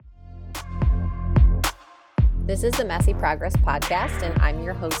This is the Messy Progress Podcast, and I'm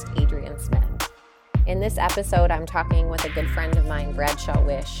your host, Adrienne Smith. In this episode, I'm talking with a good friend of mine, Bradshaw,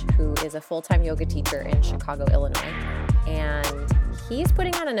 who is a full-time yoga teacher in Chicago, Illinois. And he's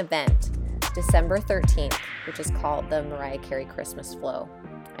putting on an event December 13th, which is called the Mariah Carey Christmas Flow.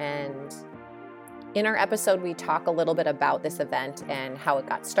 And in our episode, we talk a little bit about this event and how it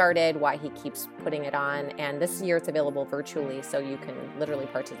got started, why he keeps putting it on. And this year it's available virtually, so you can literally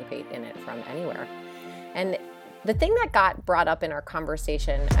participate in it from anywhere. And the thing that got brought up in our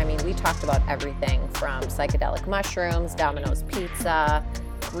conversation, I mean, we talked about everything from psychedelic mushrooms, Domino's pizza,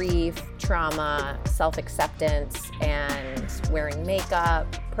 grief, trauma, self-acceptance, and wearing makeup,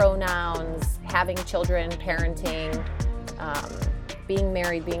 pronouns, having children, parenting, being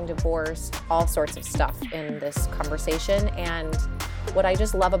married, being divorced, all sorts of stuff in this conversation. And what I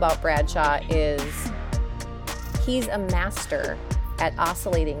just love about Bradshaw is he's a master at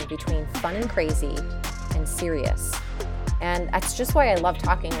oscillating between fun and crazy and serious. And that's just why I love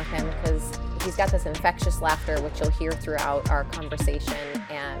talking with him, because he's got this infectious laughter, which you'll hear throughout our conversation.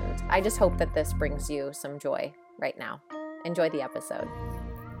 And I just hope that this brings you some joy right now. Enjoy the episode.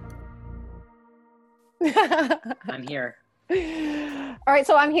 I'm here. All right,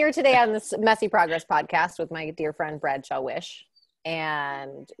 so I'm here today on this Messy Progress podcast with my dear friend Bradshaw.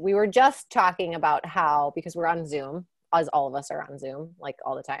 And we were just talking about how, because we're on Zoom, as all of us are on Zoom, like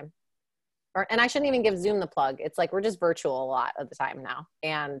all the time. And I shouldn't even give Zoom the plug. It's like we're just virtual a lot of the time now.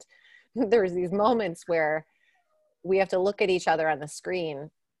 And there's these moments where we have to look at each other on the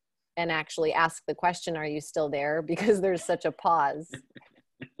screen and actually ask the question, are you still there? Because there's such a pause.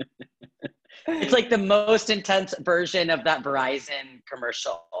 It's like the most intense version of that Verizon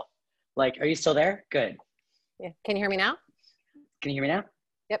commercial. Like, are you still there? Good. Yeah. Can you hear me now? Can you hear me now?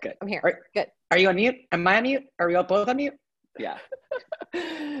 Yep. Good. I'm here. Good. Are you on mute? Am I on mute? Are we all both on mute? Yeah.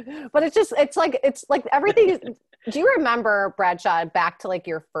 But it's like everything is, do you remember, Bradshaw, back to like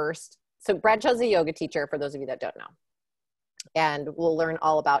your first, so Bradshaw's a yoga teacher for those of you that don't know, and we'll learn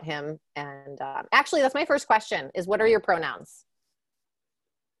all about him. And actually that's my first question is, what are your pronouns?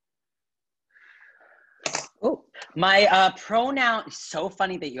 Oh, my pronoun is so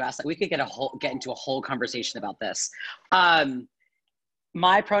funny that you asked. Like, we could get into a whole conversation about this.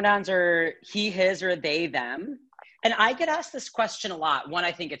 My pronouns are he, his, or they, them. And I get asked this question a lot. One,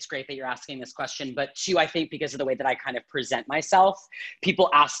 I think it's great that you're asking this question, but two, I think because of the way that I kind of present myself, people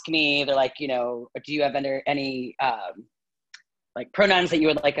ask me, they're like, you know, do you have any like pronouns that you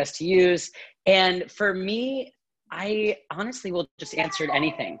would like us to use? And for me, I honestly will just answer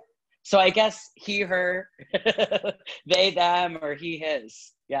anything. So I guess he, her, they, them, or he,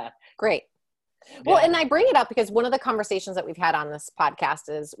 his. Yeah. Great. Well, and I bring it up because one of the conversations that we've had on this podcast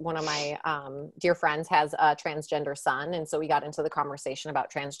is one of my dear friends has a transgender son. And so we got into the conversation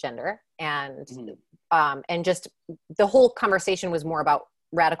about transgender and just the whole conversation was more about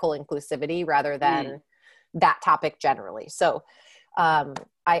radical inclusivity rather than that topic generally. So I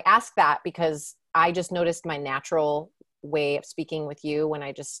asked that because I just noticed my natural way of speaking with you when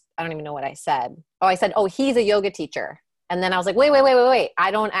I don't even know what I said. Oh, I said, oh, he's a yoga teacher. And then I was like, wait.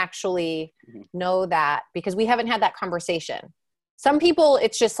 I don't actually know that because we haven't had that conversation. Some people,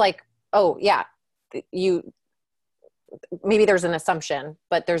 it's just like, oh yeah, maybe there's an assumption,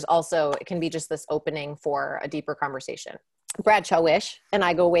 but there's also, it can be just this opening for a deeper conversation. Bradshaw and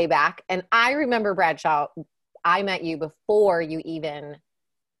I go way back. And I remember, Bradshaw, I met you before you even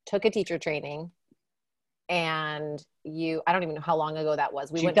took a teacher training. And I don't even know how long ago that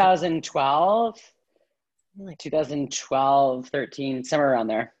was. 2012, 2012, 13, somewhere around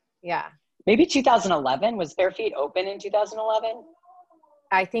there. Yeah. Maybe 2011. Was Bare Feet open in 2011?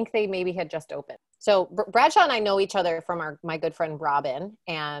 I think they maybe had just opened. So Bradshaw and I know each other from my good friend Robin,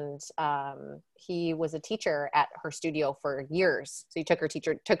 and he was a teacher at her studio for years. So he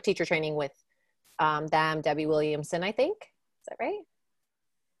took teacher training with Debbie Williamson, I think. Is that right?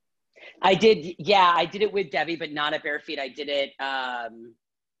 I did. Yeah, I did it with Debbie, but not at Bare Feet. I did it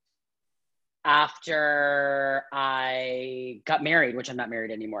after I got married, which I'm not married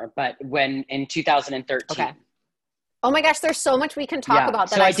anymore, but in 2013. Okay. Oh my gosh, there's so much we can talk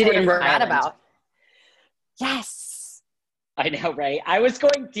about that so I did it in Rhode Island. About. Yes. I know, right? I was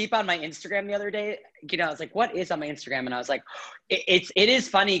going deep on my Instagram the other day. You know, I was like, what is on my Instagram? And I was like, it is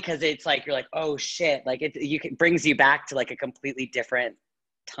funny because it's like, you're like, oh shit. Like it brings you back to like a completely different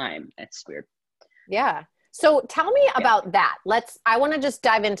time. It's weird. Yeah. So tell me about that. I want to just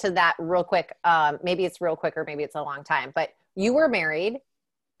dive into that real quick. Maybe it's real quick or maybe it's a long time, but you were married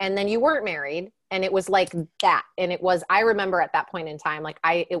and then you weren't married and it was like that. And I remember at that point in time,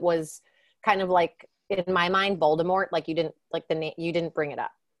 it was kind of like in my mind, Voldemort, like you didn't bring it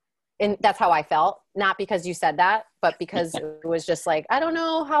up. and that's how I felt, not because you said that, but because it was just like, I don't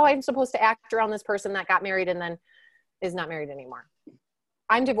know how I'm supposed to act around this person that got married and then is not married anymore.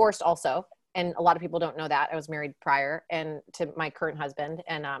 I'm divorced also. And a lot of people don't know that. I was married prior and to my current husband,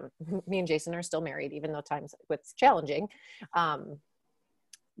 and me and Jason are still married, even though times it's challenging.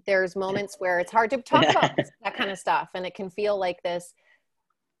 There's moments where it's hard to talk about that kind of stuff. And it can feel like this,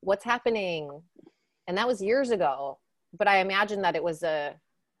 what's happening? And that was years ago, but I imagine that it was it's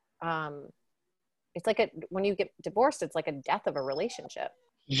like when you get divorced, it's like a death of a relationship.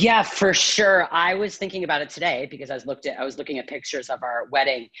 Yeah, for sure. I was thinking about it today because I was looking at pictures of our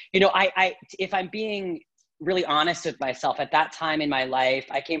wedding. If I'm being really honest with myself, at that time in my life,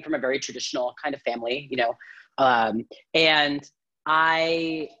 I came from a very traditional kind of family, and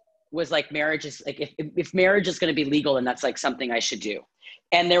I was like, marriage is like, if marriage is going to be legal, then that's like something I should do.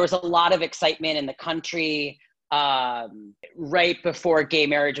 And there was a lot of excitement in the country right before gay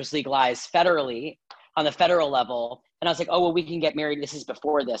marriage was legalized federally on the federal level. And I was like, oh, well, we can get married. This is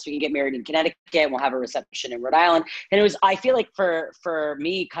before this. We can get married in Connecticut and we'll have a reception in Rhode Island. And it was, I feel like for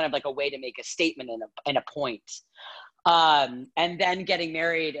me, kind of like a way to make a statement and a point. And then getting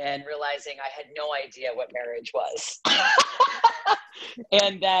married and realizing I had no idea what marriage was.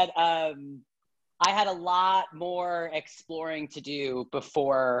 And that I had a lot more exploring to do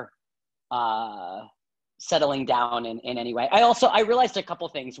before settling down in any way. I realized a couple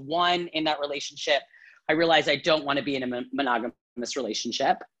things. One, in that relationship, I realized I don't want to be in a monogamous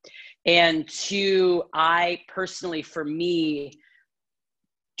relationship. And two, I personally, for me,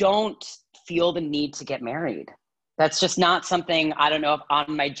 don't feel the need to get married. That's just not something, I don't know if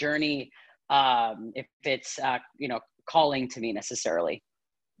on my journey, if it's, calling to me necessarily.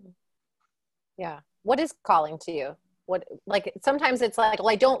 Yeah. What is calling to you? Sometimes it's like, well,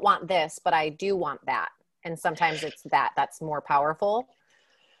 I don't want this, but I do want that. And sometimes it's that's more powerful.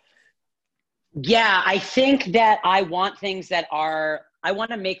 Yeah, I think that I want I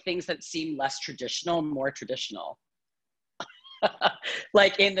want to make things that seem less traditional, more traditional.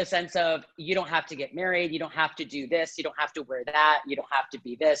 Like in the sense of, you don't have to get married. You don't have to do this. You don't have to wear that. You don't have to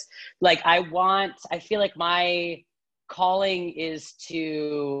be this. Like I feel like my calling is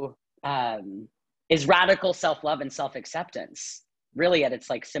is radical self-love and self-acceptance, really at its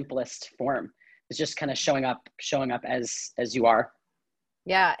like simplest form. It's just kind of showing up as you are.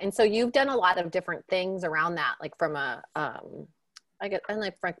 Yeah. And so you've done a lot of different things around that, like from a, I guess, and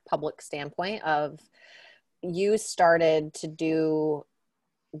like from a public standpoint of, you started to do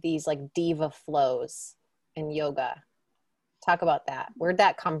these like diva flows in yoga. Talk about that. Where'd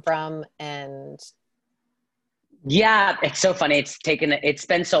that come from? And yeah, it's so funny. It's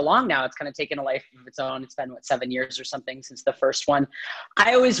been so long now. It's kind of taken a life of its own. It's been 7 years or something since the first one.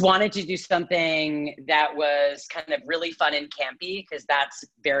 I always wanted to do something that was kind of really fun and campy, because that's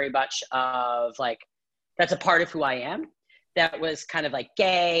very much of like, that's a part of who I am. That was kind of like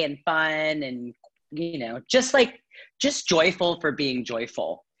gay and fun and, just joyful for being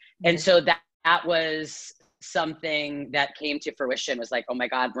joyful. And so that was something that came to fruition, was like, oh my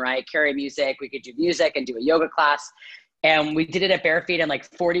God, Mariah Carey music. We could do music and do a yoga class. And we did it at Bare Feet and like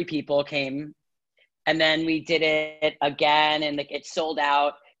 40 people came. And then we did it again and like it sold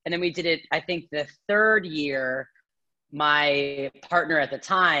out. And then we did it, I think the third year, my partner at the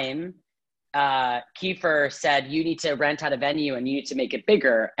time, Kiefer, said, you need to rent out a venue and you need to make it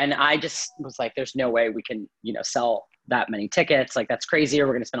bigger. And I just was like, there's no way we can, sell that many tickets. Like, that's crazy. Or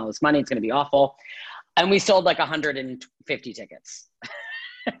we're going to spend all this money. It's going to be awful. And we sold like 150 tickets.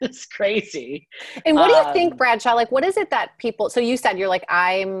 It's crazy. And what do you think, Bradshaw? Like, what is it that people, so you said, you're like,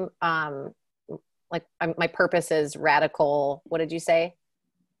 my purpose is radical. What did you say?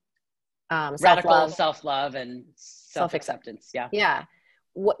 Radical self-love and self-acceptance. Yeah. Yeah.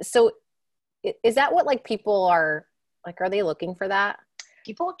 So is that what like people are like, are they looking for that?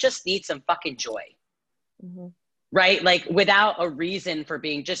 People just need some fucking joy. Mm-hmm. Right? Like without a reason for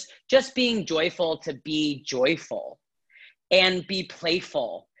being, just being joyful to be joyful and be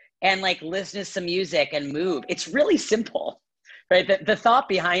playful and like listen to some music and move. It's really simple, right? The thought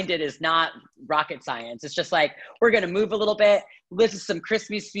behind it is not rocket science. It's just like, we're going to move a little bit, listen to some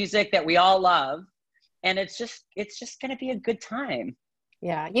Christmas music that we all love. And it's just going to be a good time.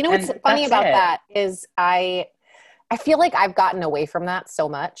 Yeah. You know, what's funny about that is I feel like I've gotten away from that so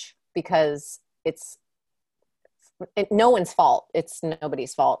much because it's no one's fault. It's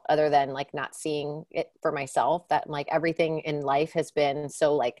nobody's fault other than like not seeing it for myself, that like everything in life has been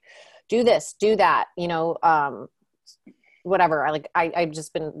so like, do this, do that, whatever. I've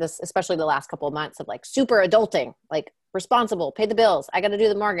just been this, especially the last couple of months of like super adulting, like responsible, pay the bills. I got to do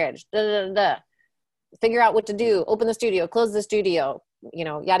the mortgage, figure out what to do, open the studio, close the studio,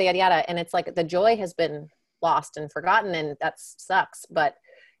 yada, yada, yada. And it's like the joy has been lost and forgotten, and that sucks. But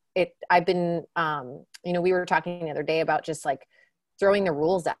I've been, we were talking the other day about just like throwing the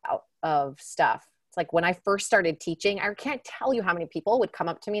rules out of stuff. It's like when I first started teaching, I can't tell you how many people would come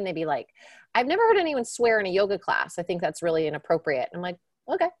up to me and they'd be like, I've never heard anyone swear in a yoga class. I think that's really inappropriate. And I'm like,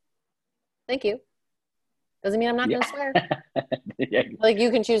 okay, thank you. Doesn't mean I'm not going to swear. Yeah. Like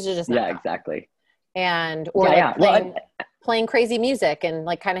you can choose to just not. Yeah, exactly. And, or playing crazy music and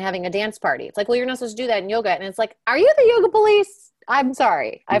like kind of having a dance party. It's like, well, you're not supposed to do that in yoga. And it's like, are you the yoga police? I'm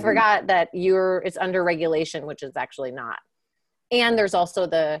sorry. I forgot that it's under regulation, which is actually not. And there's also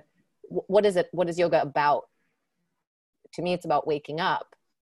what is yoga about? To me, it's about waking up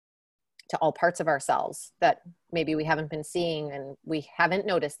to all parts of ourselves that maybe we haven't been seeing, and we haven't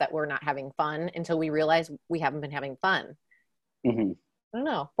noticed that we're not having fun until we realize we haven't been having fun. Mm-hmm. I don't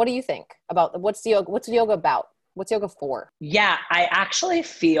know. What do you think about what's yoga about? What's yoga for? Yeah, I actually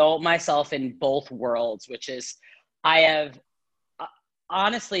feel myself in both worlds, which is I have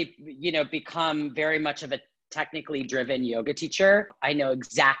honestly, become very much of a technically driven yoga teacher. I know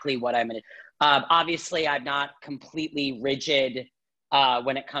exactly what I'm going to. Obviously, I'm not completely rigid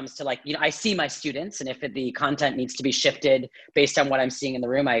when it comes to I see my students, and if the content needs to be shifted based on what I'm seeing in the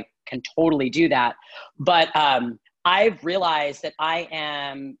room, I can totally do that. But I've realized that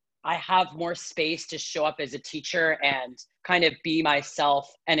I have more space to show up as a teacher and kind of be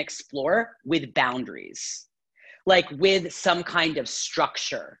myself and explore with boundaries, like with some kind of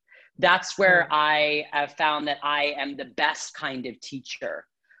structure. That's where I have found that I am the best kind of teacher.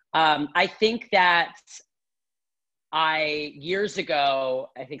 I think that years ago,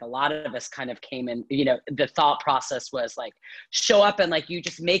 I think a lot of us kind of came in, the thought process was like, show up and like, you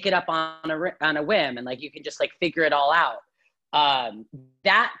just make it up on a whim, and like, you can just like figure it all out.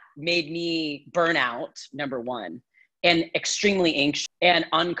 That made me burn out, number one, and extremely anxious and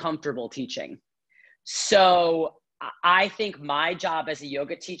uncomfortable teaching. So I think my job as a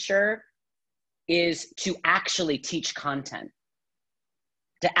yoga teacher is to actually teach content,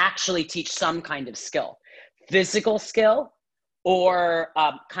 to actually teach some kind of skill, physical skill, or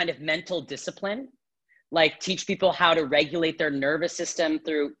kind of mental discipline, like teach people how to regulate their nervous system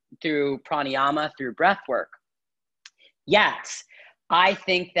through pranayama, through breath work. Yes, I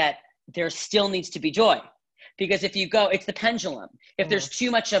think that there still needs to be joy. Because if you go, it's the pendulum. If there's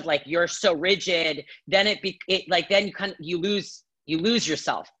too much of like, you're so rigid, then then you lose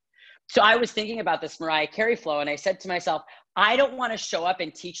yourself. So I was thinking about this Mariah Carey flow, and I said to myself, I don't want to show up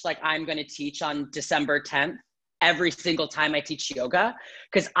and teach like I'm going to teach on December 10th every single time I teach yoga,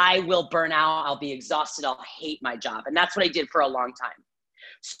 because I will burn out. I'll be exhausted. I'll hate my job. And that's what I did for a long time.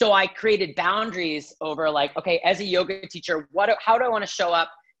 So I created boundaries over like, okay, as a yoga teacher, how do I want to show up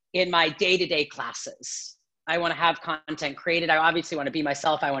in my day-to-day classes? I want to have content created. I obviously want to be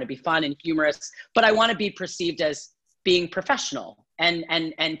myself. I want to be fun and humorous, but I want to be perceived as being professional and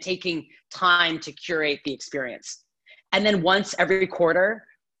taking time to curate the experience. And then once every quarter,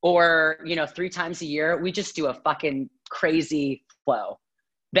 or 3 times a year, we just do a fucking crazy flow.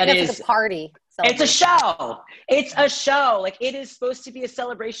 It's like a party. It's a show. It's a show. Like, it is supposed to be a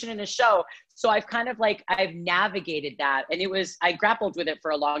celebration and a show. So I've kind of like, I've navigated that, and I grappled with it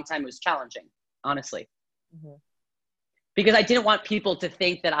for a long time. It was challenging, honestly. Mm-hmm. Because I didn't want people to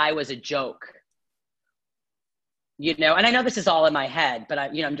think that I was a joke, and I know this is all in my head, but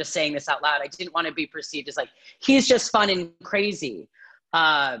I'm just saying this out loud. I didn't want to be perceived as like, he's just fun and crazy,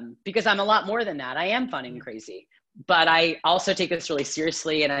 because I'm a lot more than that. I am fun and crazy, but I also take this really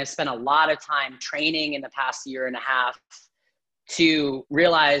seriously. And I've spent a lot of time training in the past year and a half to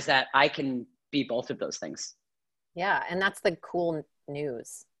realize that I can be both of those things. Yeah. And that's the cool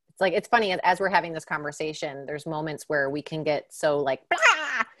news. It's funny, as we're having this conversation, there's moments where we can get so like,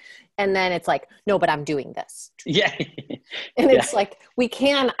 blah! And then it's like, no, but I'm doing this. Yeah. And it's like,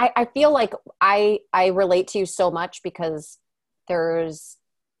 I feel like I relate to you so much, because there's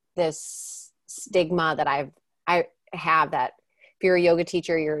this stigma that I have that if you're a yoga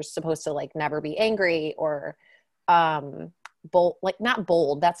teacher, you're supposed to like never be angry or, bold, like not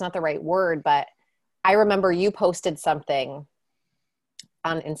bold, that's not the right word, but I remember you posted something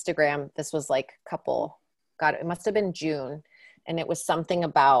on Instagram. This was like it must have been June. And it was something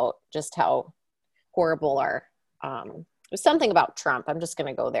about just how horrible it was something about Trump. I'm just going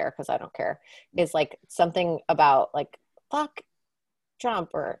to go there because I don't care. It's like something about like, fuck Trump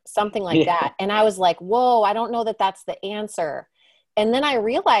or something like that. And I was like, whoa, I don't know that that's the answer. And then I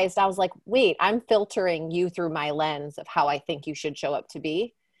realized, I was like, wait, I'm filtering you through my lens of how I think you should show up to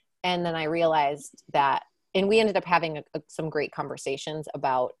be. And then I realized that, and we ended up having some great conversations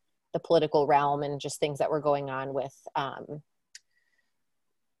about the political realm and just things that were going on with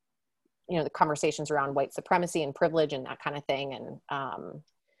the conversations around white supremacy and privilege and that kind of thing. And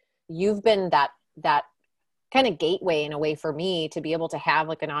you've been that kind of gateway in a way for me to be able to have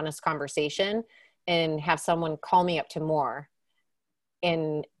like an honest conversation and have someone call me up to more.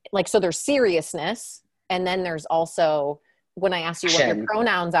 And like, so there's seriousness. And then there's also, when I ask you what your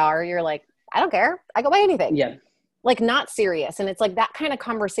pronouns are, you're like, I don't care. I go by anything. Yeah. Like, not serious. And it's like that kind of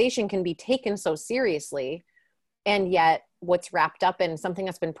conversation can be taken so seriously. And yet what's wrapped up in something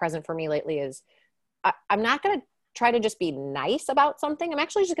that's been present for me lately is I'm not going to try to just be nice about something. I'm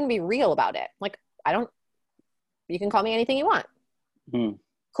actually just going to be real about it. Like, you can call me anything you want. Mm.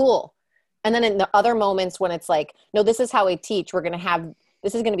 Cool. And then in the other moments when it's like, no, this is how I teach.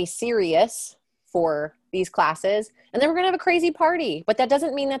 This is going to be serious for these classes. And then we're going to have a crazy party. But that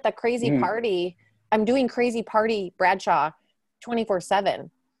doesn't mean that the crazy party, I'm doing crazy party Bradshaw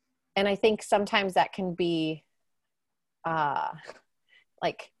 24/7. And I think sometimes that can be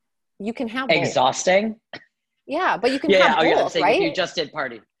like, you can have both. Exhausting. Yeah, but you can have both, I'm saying, right? if you just did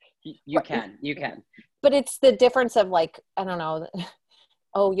party, you can. But it's the difference of like, I don't know.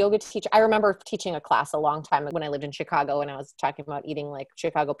 Oh, yoga teacher. I remember teaching a class a long time when I lived in Chicago, and I was talking about eating like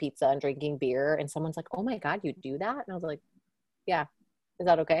Chicago pizza and drinking beer. And someone's like, "Oh my God, you do that?" And I was like, "Yeah, is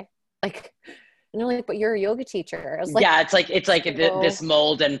that okay?" Like, and they're like, "But you're a yoga teacher." I was like, "Yeah, it's like this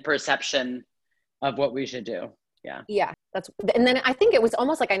mold and perception of what we should do." Yeah. Yeah, and then I think it was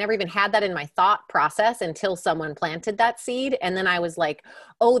almost like I never even had that in my thought process until someone planted that seed. And then I was like,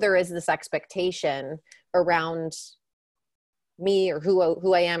 oh, there is this expectation around me or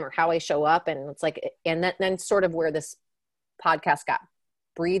who I am or how I show up. And it's like, and then sort of where this podcast got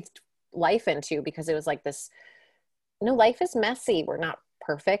breathed life into, because it was like this, no, life is messy. We're not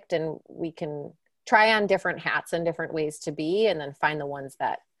perfect. And we can try on different hats and different ways to be, and then find the ones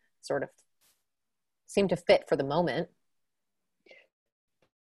that sort of seem to fit for the moment.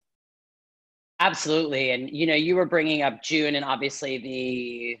 Absolutely. And, you were bringing up June, and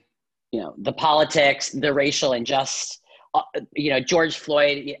obviously the politics, the racial injustice, George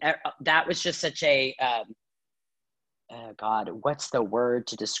Floyd, that was just such a, God, what's the word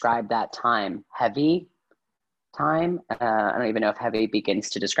to describe that time? Heavy time? I don't even know if heavy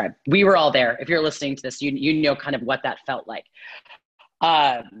begins to describe. We were all there. If you're listening to this, you know kind of what that felt like.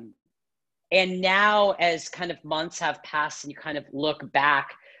 And now, as kind of months have passed and you kind of look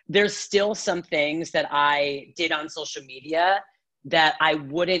back, there's still some things that I did on social media that I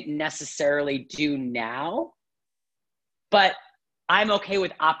wouldn't necessarily do now, but I'm okay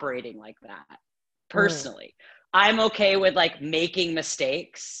with operating like that personally. I'm okay with like making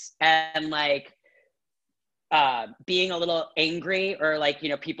mistakes and like being a little angry, or like,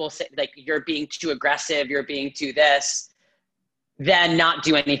 people say like, you're being too aggressive, you're being too this, then not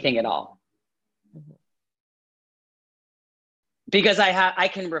do anything at all. Because I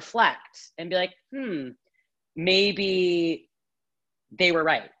can reflect and be like, maybe they were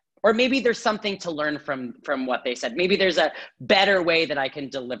right. Or maybe there's something to learn from what they said. Maybe there's a better way that I can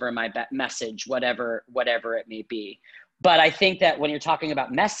deliver my message, whatever it may be. But I think that when you're talking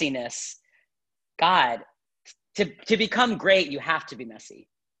about messiness, God, to become great, you have to be messy.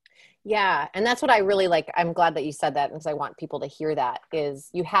 Yeah. And that's what I really like. I'm glad that you said that, because I want people to hear that, is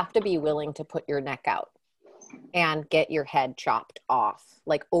you have to be willing to put your neck out and get your head chopped off,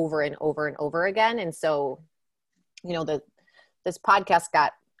 like over and over and over again. And so, this podcast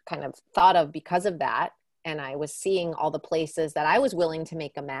got kind of thought of because of that. And I was seeing all the places that I was willing to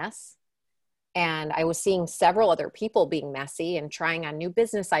make a mess. And I was seeing several other people being messy and trying on new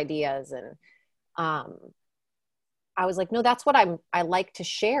business ideas. And I was like, no, that's what I like to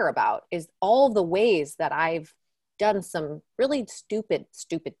share about, is all the ways that I've done some really stupid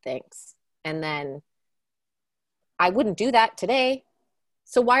things. And then I wouldn't do that today.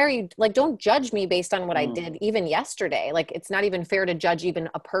 So why are you like, don't judge me based on what I did even yesterday. Like, it's not even fair to judge even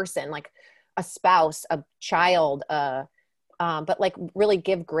a person, like a spouse, a child, but like really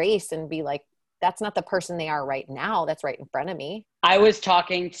give grace and be like, that's not the person they are right now. That's right in front of me. I was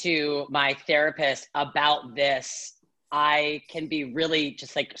talking to my therapist about this. I can be really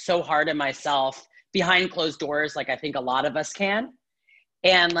just like so hard on myself behind closed doors. Like I think a lot of us can.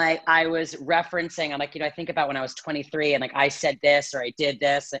 And like, I was referencing, I'm like, I think about when I was 23 and like, I said this, or I did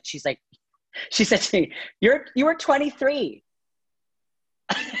this. And she said to me, you were 23.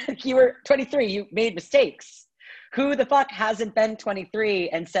 You were 23. You made mistakes. Who the fuck hasn't been 23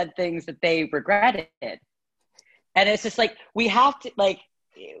 and said things that they regretted? And it's just like, we have to like,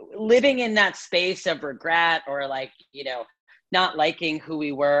 living in that space of regret, or like, not liking who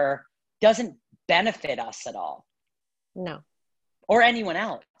we were, doesn't benefit us at all. No. Or anyone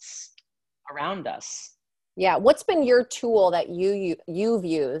else around us. Yeah. What's been your tool that you've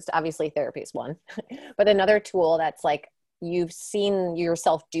used? Obviously therapy is one, but another tool that's like, you've seen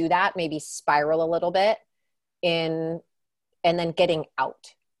yourself do that, maybe spiral a little bit in, and then getting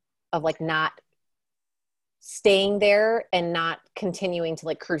out of like not staying there and not continuing to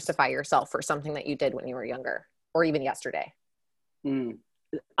like crucify yourself for something that you did when you were younger or even yesterday.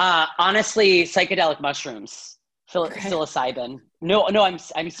 Honestly, psychedelic mushrooms, Okay. psilocybin. No,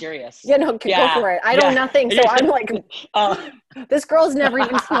 I'm serious. Yeah, no, go Yeah, for it. I know yeah. nothing. So I'm like, uh, this girl's never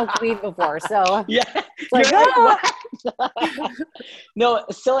even smoked weed before. So yeah, it's like, you're like, ah! what? No,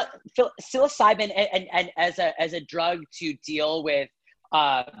 psilocybin and as a drug to deal with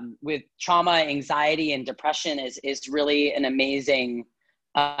trauma, anxiety, and depression is really an amazing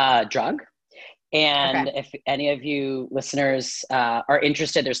drug. Okay. And if any of you listeners are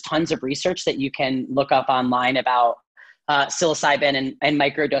interested, there's tons of research that you can look up online about psilocybin and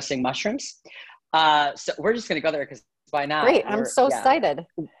microdosing mushrooms. So we're just going to go there because why not? Great. I'm so excited.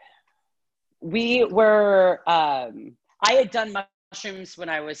 We were, I had done mushrooms when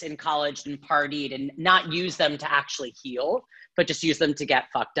I was in college and partied and not use them to actually heal, but just use them to get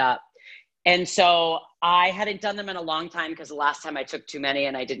fucked up. And so I hadn't done them in a long time because the last time I took too many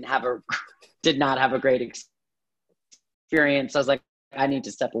and I did not have a great experience. I was like, I need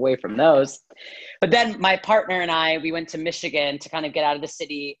to step away from those. But then my partner and I, we went to Michigan to kind of get out of the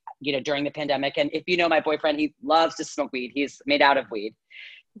city, during the pandemic. And if you know my boyfriend, he loves to smoke weed. He's made out of weed.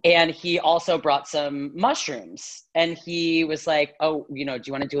 And he also brought some mushrooms. And he was like, oh, do you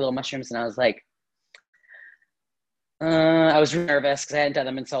want to do a little mushrooms? And I was like, I was really nervous because I hadn't done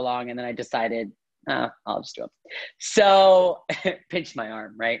them in so long. And then I decided, I'll just do them. So pinched my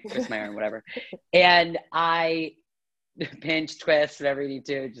arm, right? Twist my arm, whatever. And I pinch, twist, whatever you need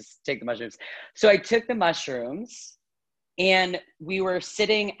to, just take the mushrooms. So I took the mushrooms and we were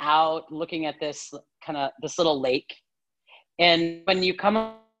sitting out looking at this little lake. And when you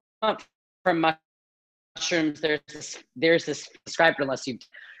come up from mushrooms, there's this described unless you,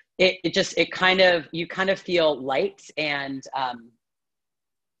 you kind of feel light and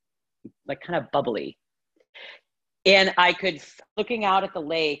like kind of bubbly. And I could, looking out at the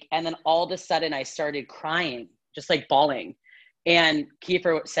lake, and then all of a sudden I started crying, just like bawling. And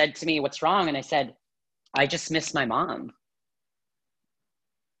Kiefer said to me, "What's wrong?" And I said, "I just miss my mom.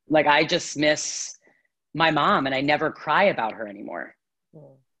 Like, I just miss my mom, and I never cry about her anymore."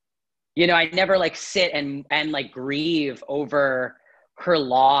 I never like sit and like grieve over her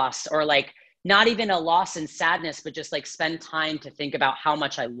loss, or like not even a loss and sadness, but just like spend time to think about how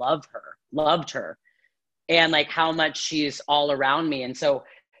much I loved her, and like how much she's all around me. And so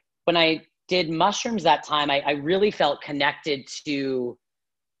when I did mushrooms that time, I really felt connected to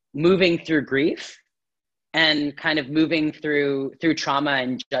moving through grief and kind of moving through trauma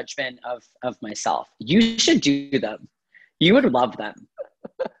and judgment of myself. You should do them. You would love them.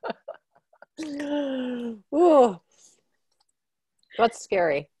 Ooh, that's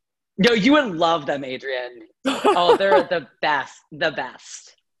scary. No, you would love them, Adrienne. Oh, they're the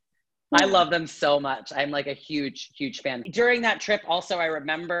best. I love them so much. I'm like a huge, huge fan. During that trip also, I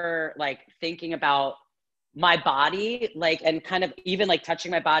remember like thinking about my body, like, and kind of even like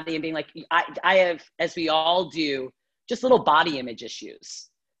touching my body and being like, I have, as we all do, just little body image issues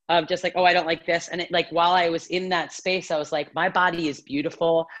of just like, oh, I don't like this. And it, like, while I was in that space, I was like, my body is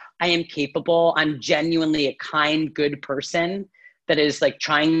beautiful. I am capable. I'm genuinely a kind, good person that is like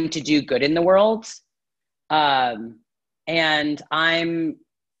trying to do good in the world. And I'm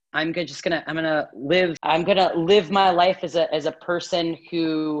gonna live my life as a person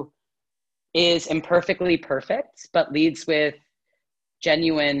who is imperfectly perfect, but leads with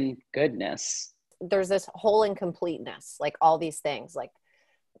genuine goodness. There's this whole incompleteness, like all these things, like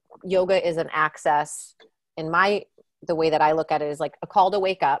yoga is an access. The way that I look at it is like a call to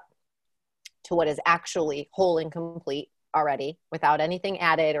wake up to what is actually whole and complete already, without anything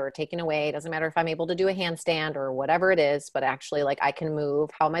added or taken away. It doesn't matter if I'm able to do a handstand or whatever it is, but actually like I can move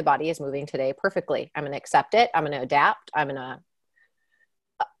how my body is moving today perfectly. I'm going to accept it. I'm going to adapt. I'm going to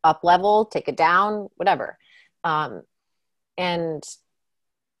up level, take it down, whatever. And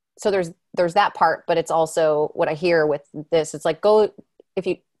so there's that part, but it's also what I hear with this. It's like,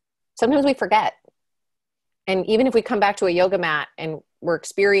 sometimes we forget. And even if we come back to a yoga mat and we're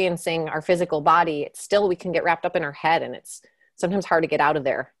experiencing our physical body, it's still, we can get wrapped up in our head, and it's sometimes hard to get out of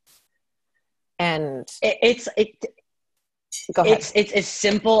there. And it's as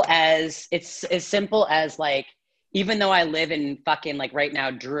simple as like, even though I live in fucking like right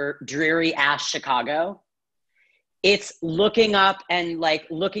now, dreary ass Chicago, it's looking up and like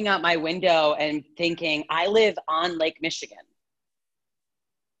looking out my window and thinking, I live on Lake Michigan.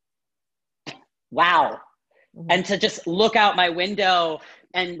 Wow. and to just look out my window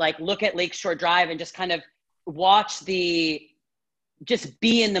and like look at Lakeshore Drive and just kind of watch just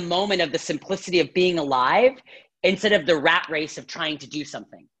be in the moment of the simplicity of being alive instead of the rat race of trying to do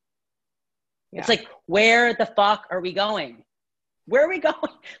something. Yeah. It's like, where the fuck are we going? Where are we going?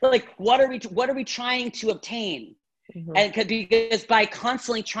 Like, what are we trying to obtain? Mm-hmm. And because by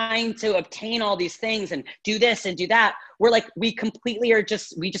constantly trying to obtain all these things and do this and do that, we're like, we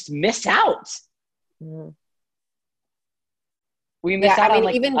just miss out. Mm-hmm. We miss out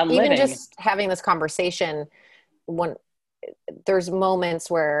on even just having this conversation, when there's moments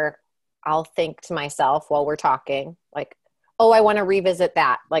where I'll think to myself while we're talking, like, oh, I want to revisit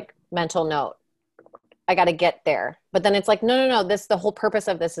that, like, mental note. I got to get there. But then it's like, no. The whole purpose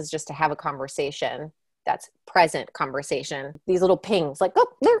of this is just to have a conversation that's present conversation. These little pings, like, oh,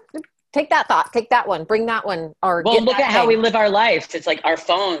 there, take that thought, take that one, bring that one. Or well, look at how we live our lives. It's like our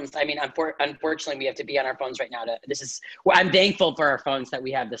phones. I mean, unfortunately, we have to be on our phones right now. I'm thankful for our phones that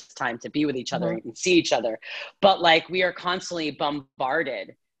we have this time to be with each other and see each other. But like, we are constantly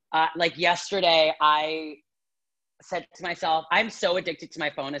bombarded. Like yesterday, I said to myself, I'm so addicted to my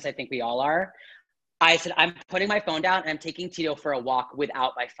phone, as I think we all are. I said, I'm putting my phone down and I'm taking Tito for a walk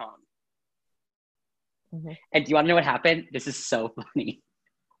without my phone. Mm-hmm. And do you want to know what happened? This is so funny.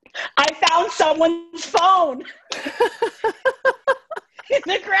 I found someone's phone in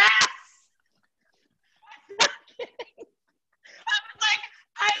the grass. I'm not kidding. I was like,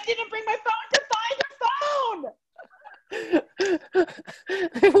 I didn't bring my phone to find your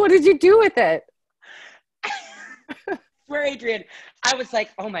phone. What did you do with it? Where, Adrian, I was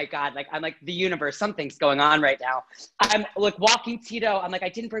like, oh my God, like, I'm like, the universe, something's going on right now. I'm like walking Tito. I'm like, I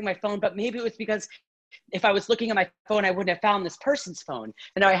didn't bring my phone, but maybe it was because if I was looking at my phone, I wouldn't have found this person's phone.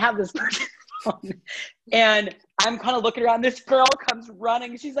 And now I have this person's phone. And I'm kind of looking around. This girl comes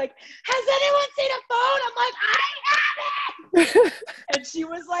running. She's like, has anyone seen a phone? I'm like, I have it. And she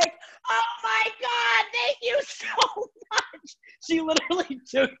was like, oh my God, thank you so much. She literally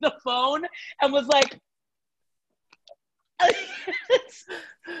took the phone and was like,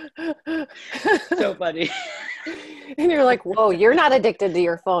 so funny. And you're like, whoa, you're not addicted to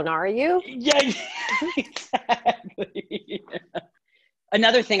your phone, are you? Yeah, exactly. Yeah.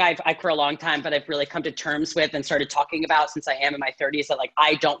 Another thing I've for a long time, but I've really come to terms with and started talking about since I am in my 30s, that like,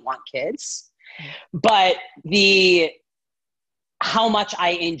 I don't want kids, but how much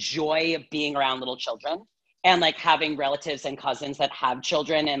I enjoy being around little children and like having relatives and cousins that have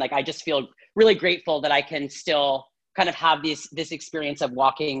children. And like, I just feel really grateful that I can still kind of have this experience of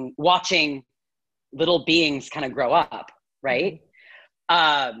watching little beings kind of grow up, right?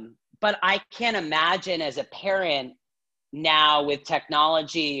 But I can't imagine as a parent now with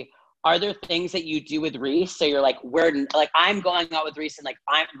technology, are there things that you do with Reese? So you're like, I'm going out with Reese and like,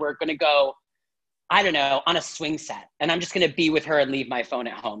 we're going to go, I don't know, on a swing set. And I'm just going to be with her and leave my phone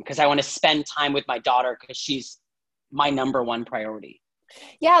at home because I want to spend time with my daughter because she's my number one priority.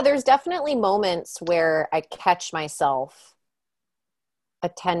 Yeah, there's definitely moments where I catch myself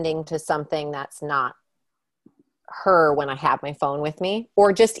attending to something that's not her when I have my phone with me.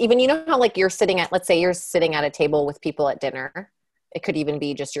 Or just even, you know how like let's say you're sitting at a table with people at dinner. It could even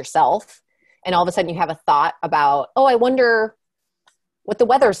be just yourself. And all of a sudden you have a thought about, oh, I wonder what the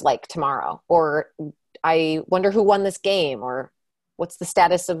weather's like tomorrow. Or I wonder who won this game. Or what's the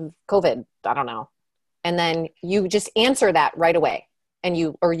status of COVID? I don't know. And then you just answer that right away. And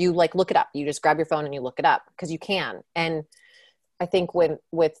you like look it up. You just grab your phone and you look it up because you can. And I think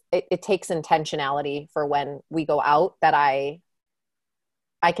it takes intentionality for when we go out that I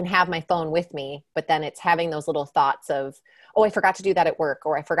can have my phone with me, but then it's having those little thoughts of, oh, I forgot to do that at work,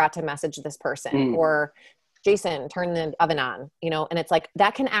 or I forgot to message this person, or Jason, turn the oven on, and it's like,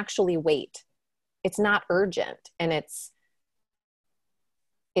 that can actually wait. It's not urgent. And it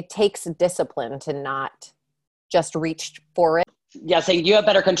takes discipline to not just reach for it. Yeah, saying you have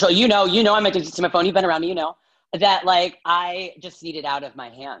better control. I'm addicted to my phone. You've been around me, that like I just need it out of my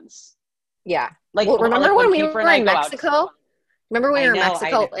hands. Yeah. Like, well, remember when we were in Mexico? Remember when we were in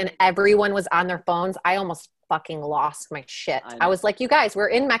Mexico and everyone was on their phones? I almost fucking lost my shit. I was like, you guys, we're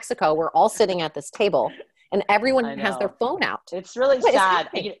in Mexico. We're all sitting at this table and everyone has their phone out. It's really sad.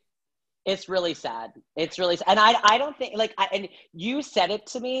 It's really sad. It's really sad. And I don't think and you said it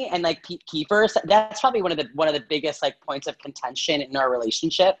to me and like Kiefer, that's probably one of the biggest like points of contention in our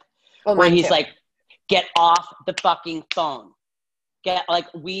relationship where he's too. Like, get off the fucking phone.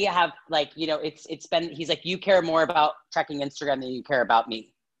 We have like, it's been, he's like, you care more about checking Instagram than you care about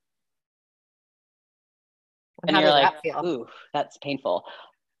me. And you're like, ooh, that's painful.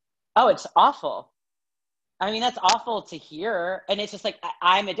 Oh, it's awful. I mean, that's awful to hear. And it's just like,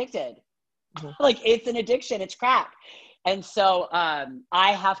 I'm addicted. Mhm. Like, it's an addiction, it's crack. And so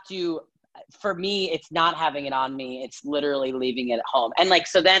I have to, for me, it's not having it on me. It's literally leaving it at home. And like,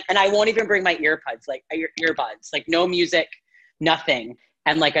 so then, and I won't even bring my earbuds, like earbuds, like no music, nothing.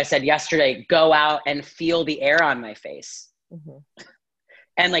 And like I said yesterday, go out and feel the air on my face. Mm-hmm.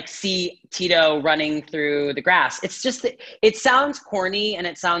 And like see Tito running through the grass. It's just, it sounds corny and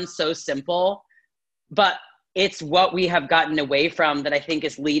it sounds so simple, but it's what we have gotten away from that I think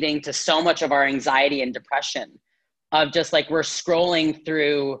is leading to so much of our anxiety and depression, of just like, we're scrolling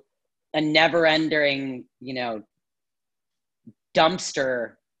through a never ending,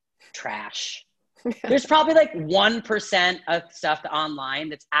 dumpster trash. There's probably like 1% of stuff online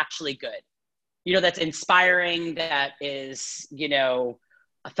that's actually good, that's inspiring, that is,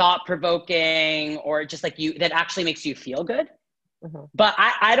 thought provoking, or just like that actually makes you feel good. Mm-hmm. But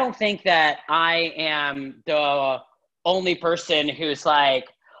I don't think that I am the only person who's like,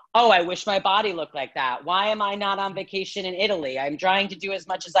 oh, I wish my body looked like that. Why am I not on vacation in Italy? I'm trying to do as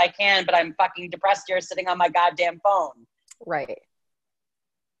much as I can, but I'm fucking depressed here sitting on my goddamn phone. Right.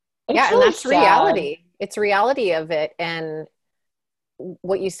 It's Yeah. And really that's sad. reality. It's reality of it. And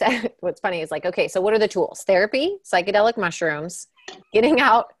what you said, what's funny is like, okay, so what are the tools? Therapy, psychedelic mushrooms, getting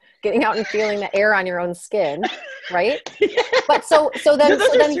out and feeling the air on your own skin. Right. But so then,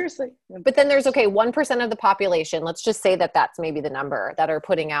 seriously. But then there's, okay, 1% of the population, let's just say that that's maybe the number, that are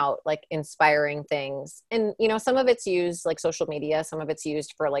putting out like inspiring things. And, some of it's used like social media, some of it's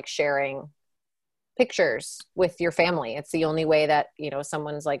used for like sharing pictures with your family. It's the only way that,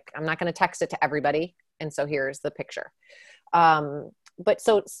 someone's like, I'm not going to text it to everybody. And so here's the picture. But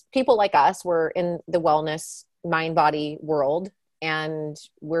so people like us, we're in the wellness mind body world, and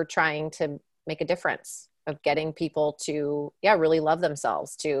we're trying to make a difference of getting people to, really love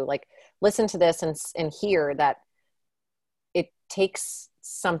themselves, to like listen to this and hear that it takes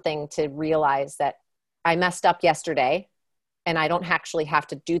something to realize that I messed up yesterday and I don't actually have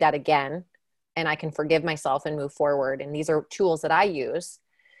to do that again. And I can forgive myself and move forward. And these are tools that I use.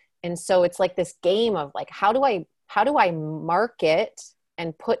 And so it's like this game of like, how do I market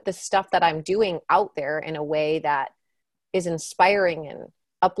and put the stuff that I'm doing out there in a way that is inspiring and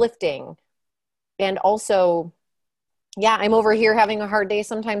uplifting. And also, I'm over here having a hard day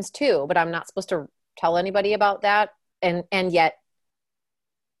sometimes too, but I'm not supposed to tell anybody about that. And yet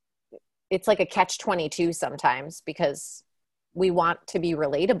it's like a catch-22 sometimes, because we want to be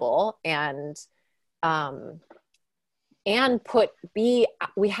relatable and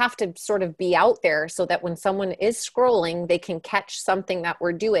we have to sort of be out there so that when someone is scrolling, they can catch something that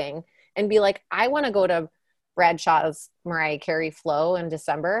we're doing and be like, I want to go to Bradshaw's Mariah Carey Flow in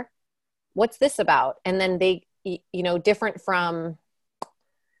December. What's this about? And then they, different from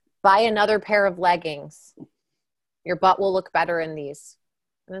buy another pair of leggings. Your butt will look better in these.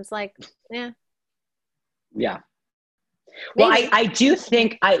 And it's like, yeah. Yeah. Maybe. Well, I do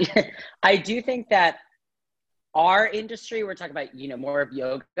think I do think that our industry, we're talking about, more of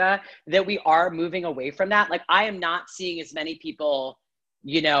yoga, that we are moving away from that. Like, I am not seeing as many people,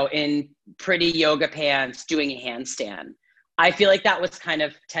 in pretty yoga pants doing a handstand. I feel like that was kind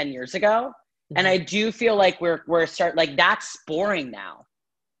of 10 years ago. Mm-hmm. And I do feel like we're like, that's boring now.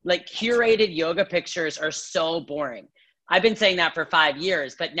 Like, curated yoga pictures are so boring. I've been saying that for 5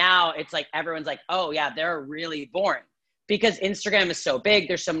 years, but now it's like, everyone's like, oh yeah, they're really boring, because Instagram is so big.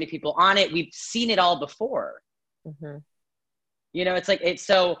 There's so many people on it. We've seen it all before. Mm-hmm. It's like, it's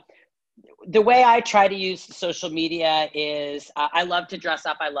so, the way I try to use social media is I love to dress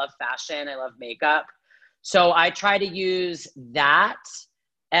up. I love fashion. I love makeup. So I try to use that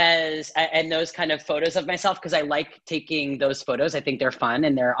and those kind of photos of myself, because I like taking those photos. I think they're fun,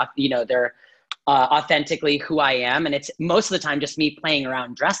 and they're authentically who I am. And it's most of the time just me playing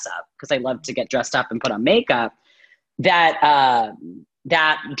around dress up, because I love to get dressed up and put on makeup, that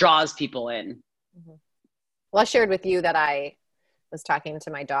draws people in. Mm-hmm. Well, I shared with you that I was talking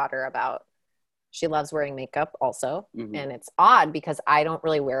to my daughter about, she loves wearing makeup also. Mm-hmm. And it's odd because I don't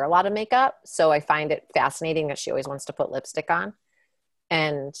really wear a lot of makeup. So I find it fascinating that she always wants to put lipstick on.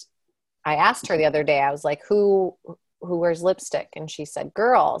 And I asked her the other day, I was like, who wears lipstick? And she said,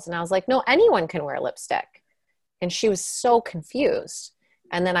 girls. And I was like, no, anyone can wear lipstick. And she was so confused.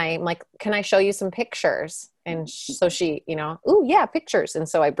 And then I'm like, can I show you some pictures? And so she, ooh, yeah, pictures. And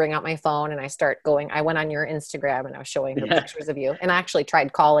so I bring out my phone and I start going, I went on your Instagram and I was showing her pictures of you. And I actually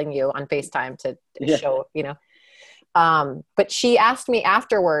tried calling you on FaceTime to show, but she asked me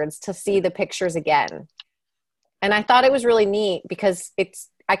afterwards to see the pictures again. And I thought it was really neat because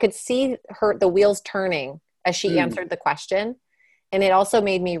I could see the wheels turning as she answered the question. And it also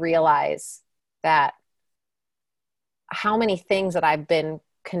made me realize that how many things that I've been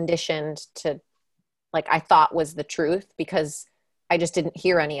conditioned to, like, I thought was the truth because I just didn't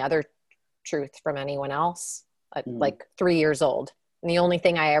hear any other truth from anyone else at like 3 years old. And the only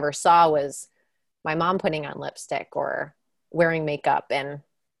thing I ever saw was my mom putting on lipstick or wearing makeup. And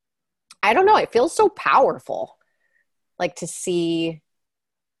I don't know, it feels so powerful, like to see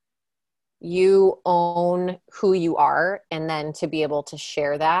you own who you are and then to be able to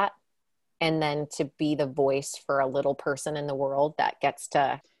share that and then to be the voice for a little person in the world that gets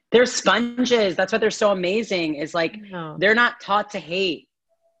to. They're sponges. That's why they're so amazing, is like, they're not taught to hate.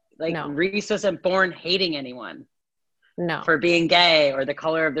 Like Reese wasn't born hating anyone for being gay or the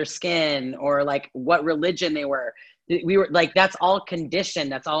color of their skin or like what religion they were. We were like, that's all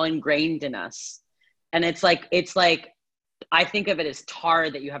conditioned. That's all ingrained in us. And it's like, I think of it as tar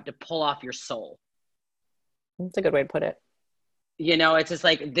that you have to pull off your soul. That's a good way to put it. You know, it's just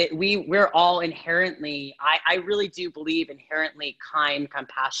like that we're all inherently, I really do believe inherently kind,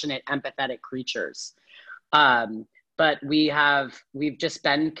 compassionate, empathetic creatures. But we've just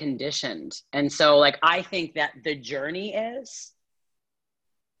been conditioned. And so like, I think that the journey is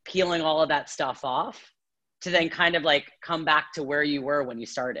peeling all of that stuff off to then kind of like come back to where you were when you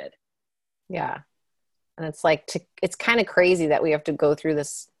started. Yeah. And it's like, it's kind of crazy that we have to go through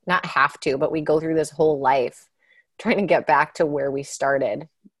this, not have to, but we go through this whole life trying to get back to where we started.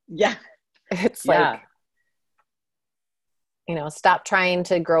 Yeah. It's like, you know, stop trying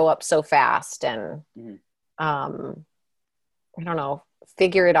to grow up so fast and, I don't know,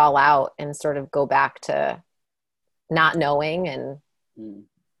 figure it all out and sort of go back to not knowing. And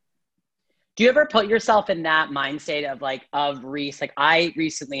do you ever put yourself in that mind state of like, of Reese? Like I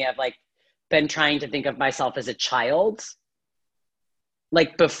recently have like been trying to think of myself as a child,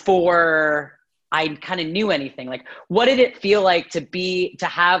 like before I kind of knew anything. Like, what did it feel like to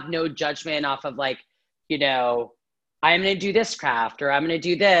have no judgment off of like, you know, I'm going to do this craft, or I'm going to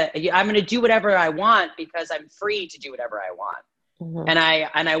do that. I'm going to do whatever I want because I'm free to do whatever I want. And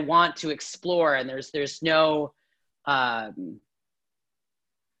I want to explore, and there's no,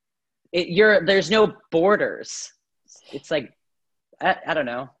 there's no borders. It's like, I don't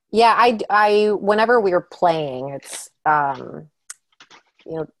know. Yeah. I, whenever we were playing, it's, you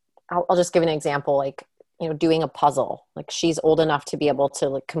know, I'll just give an example, like, you know, doing a puzzle. Like she's old enough to be able to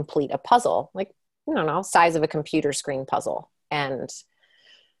like complete a puzzle, like, I don't know, size of a computer screen puzzle. And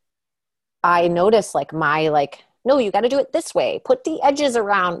I noticed like no, you got to do it this way. Put the edges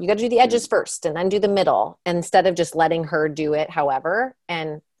around. You got to do the edges first and then do the middle, instead of just letting her do it however.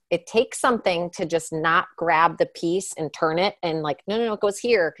 And it takes something to just not grab the piece and turn it and like, no, it goes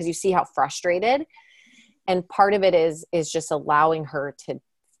here, because you see how frustrated. And part of it is just allowing her to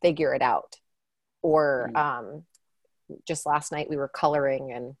figure it out. Or just last night we were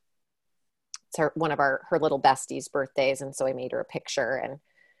coloring, and it's one of her little besties' birthdays. And so I made her a picture, and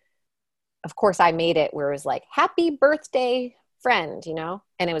of course I made it where it was like, happy birthday friend, you know,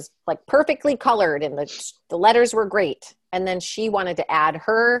 and it was like perfectly colored and the letters were great. And then she wanted to add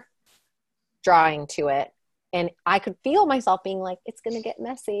her drawing to it. And I could feel myself being like, it's going to get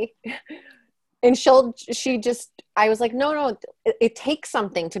messy. And I was like, no, it takes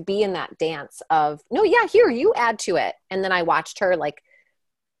something to be in that dance of, no, yeah, here, you add to it. And then I watched her, like,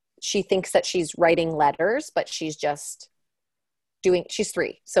 she thinks that she's writing letters, but she's just she's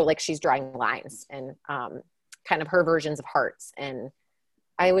 3. So like she's drawing lines and kind of her versions of hearts. And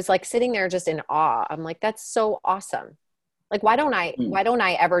I was like sitting there just in awe. I'm like, that's so awesome. Like, why don't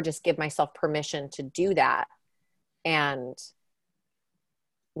I ever just give myself permission to do that and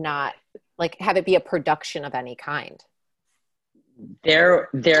not like have it be a production of any kind? I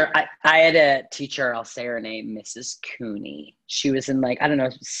had a teacher, I'll say her name, Mrs. Cooney. She was in like, I don't know,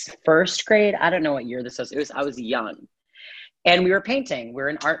 first grade. I don't know what year this was. I was young, and we were painting. We were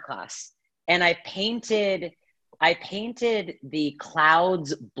in art class, and I painted the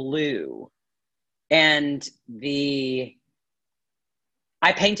clouds blue, and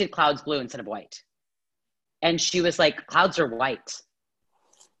I painted clouds blue instead of white. And she was like, clouds are white.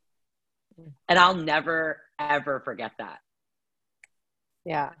 And I'll never, ever forget that.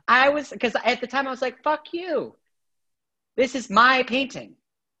 Yeah. Because at the time I was like, fuck you. This is my painting.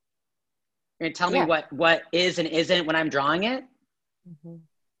 You're going to tell me what is and isn't when I'm drawing it? Mm-hmm.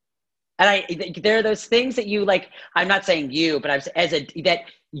 And there are those things that you like, I'm not saying you, but that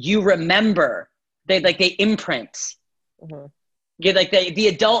you remember, they imprint. Mm-hmm. You're like the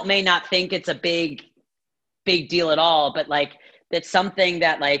adult may not think it's a big deal at all, but like, that's something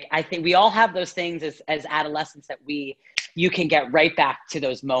that like, I think we all have those things as adolescents that you can get right back to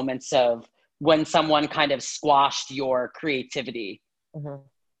those moments of when someone kind of squashed your creativity. Mm-hmm.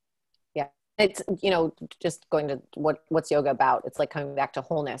 Yeah. It's, just going to what's yoga about? It's like coming back to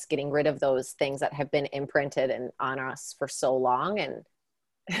wholeness, getting rid of those things that have been imprinted and on us for so long. And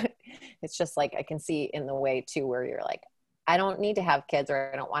it's just like, I can see in the way too, where you're like, I don't need to have kids,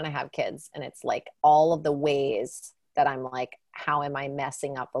 or I don't want to have kids. And it's like all of the ways that I'm like, how am I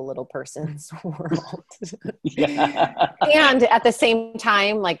messing up a little person's world? Yeah. And at the same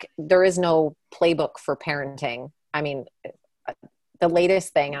time, like, there is no playbook for parenting. I mean, the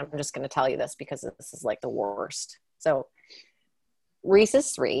latest thing, I'm just going to tell you this because this is like the worst. So Reese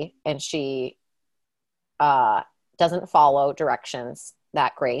is 3 and she doesn't follow directions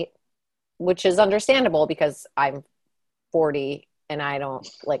that great, which is understandable because I'm 40 and I don't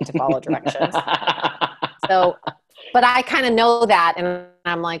like to follow directions. So, but I kind of know that, and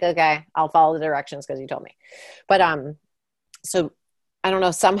I'm like, okay, I'll follow the directions because you told me. But so I don't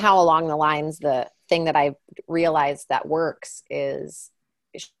know, somehow along the lines, the thing that I realized that works is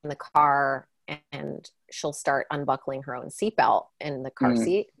she's in the car and she'll start unbuckling her own seatbelt in the car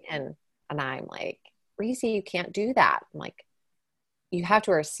seat. And I'm like, Reese, you can't do that. I'm like, you have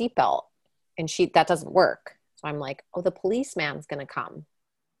to wear a seatbelt. And that doesn't work. So I'm like, oh, the policeman's going to come.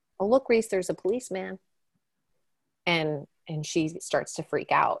 Oh, look, Reese, there's a policeman. And she starts to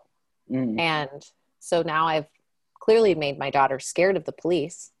freak out. And so now I've clearly made my daughter scared of the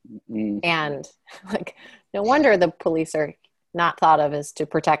police. And like, no wonder the police are not thought of as to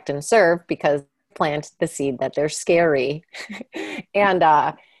protect and serve, because plant the seed that they're scary. And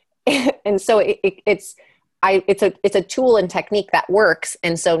so it's a tool and technique that works.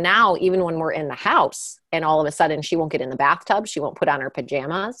 And so now, even when we're in the house and all of a sudden she won't get in the bathtub, she won't put on her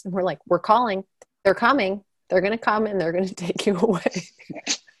pajamas, and we're like, we're calling, they're coming, they're going to come and they're going to take you away.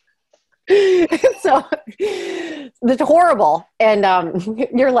 So it's horrible. And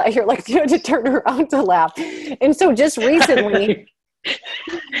you're like, you have to turn around to laugh. And so just recently,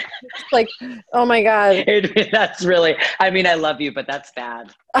 like, oh my God. That's really, I mean, I love you, but that's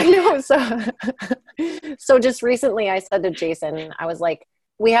bad. I know. So just recently I said to Jason, I was like,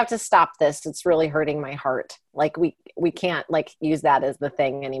 we have to stop this. It's really hurting my heart. Like we can't like use that as the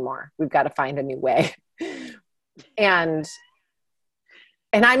thing anymore. We've got to find a new way. And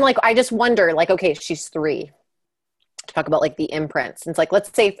I'm like, I just wonder, like, okay, she's 3. Talk about like the imprints. And it's like, let's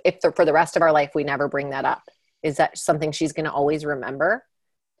say if for the rest of our life, we never bring that up. Is that something she's going to always remember?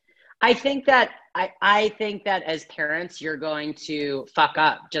 I think that as parents, you're going to fuck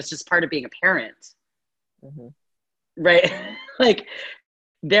up just as part of being a parent. Right? Like,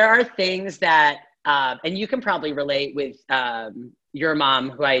 there are things that, and you can probably relate with your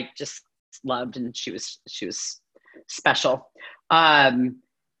mom, who I just loved, and she was special.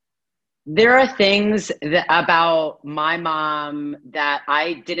 There are things about my mom that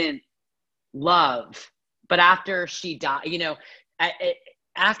I didn't love, but after she died,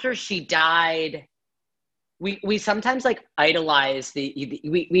 after she died, we sometimes like idolize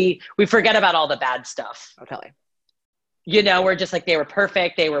we forget about all the bad stuff. Okay. We're just like, they were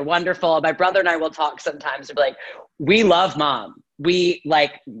perfect, they were wonderful. My brother and I will talk sometimes and be like, we love mom, we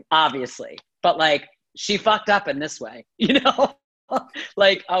like, obviously, but like, she fucked up in this way,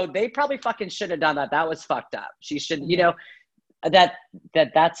 like, oh, they probably fucking should have done that. That was fucked up. She should,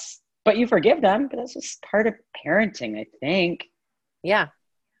 that's, but you forgive them, but that's just part of parenting, I think. Yeah,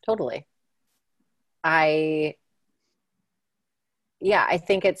 totally. I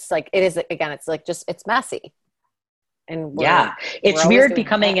think it's like, it is, again, it's like, just, it's messy. And it's weird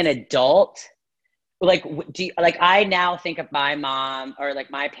becoming an adult. Like, I now think of my mom or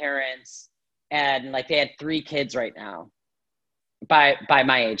like my parents, and like they had 3 kids right now. By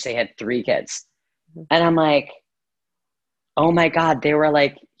my age, they had 3 kids. And I'm like, oh my God, they were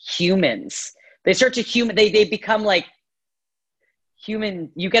like humans. They start to they become like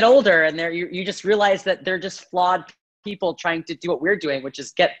human. You get older and you just realize that they're just flawed people trying to do what we're doing, which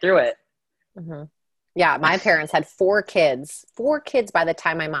is get through it. Yeah. My parents had 4 kids by the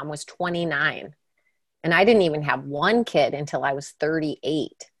time my mom was 29. And I didn't even have 1 kid until I was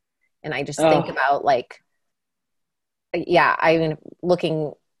 38. And I just think about like, I mean,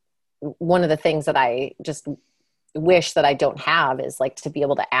 one of the things that I just wish that I don't have is like to be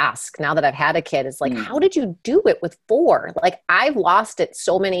able to ask, now that I've had a kid, is like, how did you do it with 4? Like, I've lost it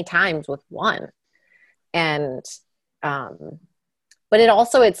so many times with 1. And, but it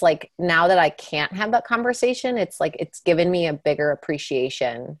also, it's like, now that I can't have that conversation, it's like, it's given me a bigger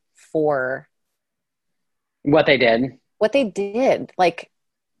appreciation for what they did. Like,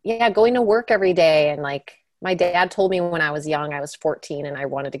 going to work every day. And like, my dad told me when I was young, I was 14 and I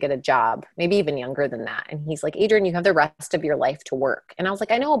wanted to get a job, maybe even younger than that. And he's like, Adrian, you have the rest of your life to work. And I was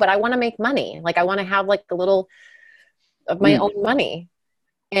like, I know, but I want to make money. Like, I want to have like a little of my own money.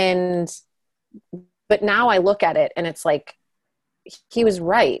 And But now I look at it and it's like, he was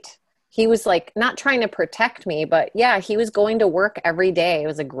right. He was like not trying to protect me, but yeah, he was going to work every day. It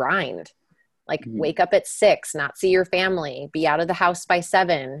was a grind. Like wake up at 6, not see your family, be out of the house by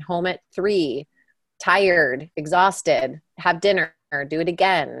 7, home at 3, tired, exhausted, have dinner, do it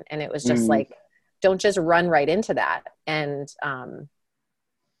again. And it was just like, don't just run right into that. And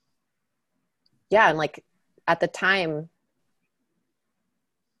yeah, and like at the time,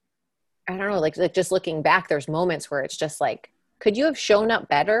 I don't know, like just looking back, there's moments where it's just like, could you have shown up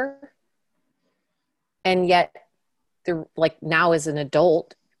better? And yet, like now as an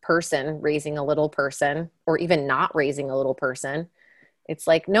adult person raising a little person, or even not raising a little person, it's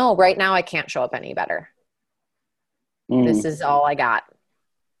like, no, right now I can't show up any better. This is all I got.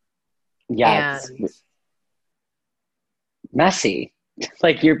 Yeah, and it's messy,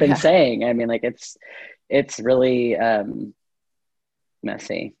 like you've been saying. I mean, like it's really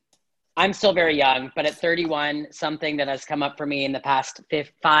messy. I'm still very young, but at 31, something that has come up for me in the past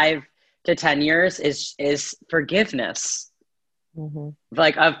 5 to 10 years is forgiveness,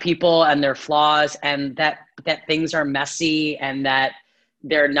 like of people and their flaws, and that things are messy and that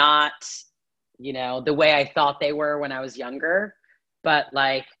they're not, you know, the way I thought they were when I was younger. But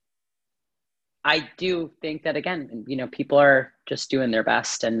like, I do think that, again, you know, people are just doing their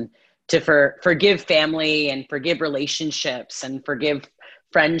best, and to forgive family and forgive relationships and forgive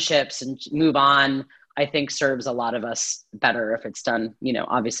friendships and move on, I think serves a lot of us better if it's done, you know,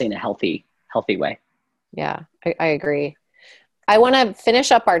 obviously in a healthy way. Yeah, I agree. I want to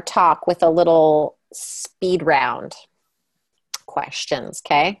finish up our talk with a little speed round questions.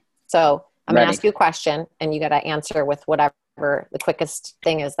 Okay. So I'm going to ask you a question and you got to answer with whatever the quickest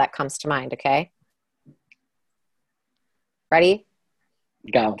thing is that comes to mind. Okay. Ready?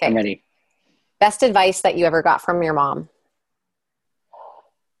 Go. Okay. I'm ready. Best advice that you ever got from your mom?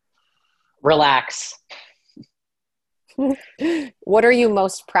 Relax. What are you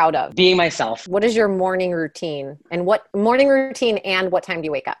most proud of? Being myself. What is your morning routine? And what morning routine and what time do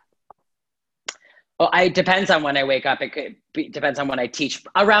you wake up? Well, it depends on when I wake up. Depends on when I teach.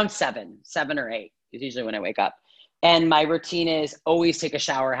 Around 7 or 8 is usually when I wake up. And my routine is always take a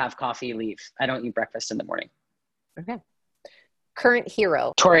shower, have coffee, leave. I don't eat breakfast in the morning. Okay. Current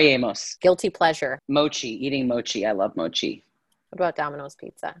hero? Tori Amos. Guilty pleasure? Mochi. Eating mochi. I love mochi. What about Domino's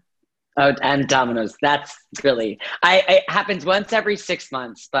pizza? Oh, and Domino's. That's really, it happens once every 6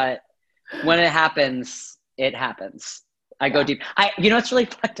 months, but when it happens, it happens. I go deep. You know, what's really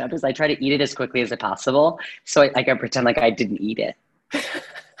fucked up is I try to eat it as quickly as possible. So I pretend like I didn't eat it.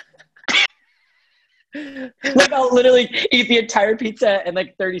 Like I'll literally eat the entire pizza in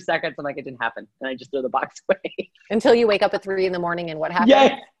like 30 seconds. I'm like, it didn't happen. And I just throw the box away. Until you wake up at 3 a.m. and what happens?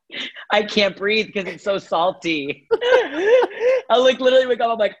 Yeah. I can't breathe because it's so salty. I'll like literally wake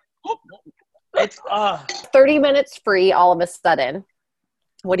up. I'm like, it's 30 minutes free all of a sudden.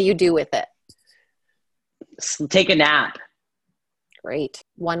 What do you do with it? Take a nap. Great.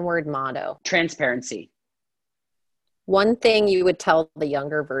 One word motto. Transparency. One thing you would tell the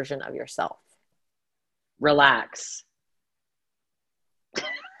younger version of yourself. Relax.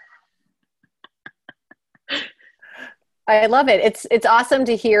 I love it. It's awesome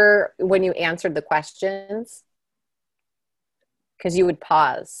to hear when you answered the questions, because you would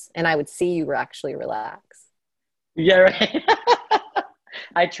pause and I would see you actually relax. Yeah, right.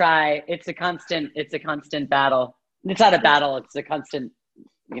 I try. It's a constant battle. It's not a battle. It's a constant,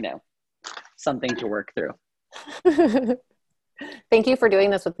 you know, something to work through. Thank you for doing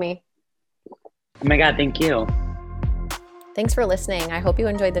this with me. Oh my God, thank you. Thanks for listening. I hope you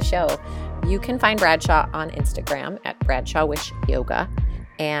enjoyed the show. You can find Bradshaw on Instagram at Bradshaw Wish Yoga.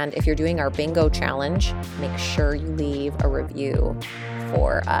 And if you're doing our bingo challenge, make sure you leave a review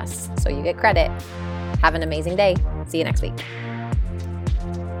for us so you get credit. Have an amazing day. See you next week.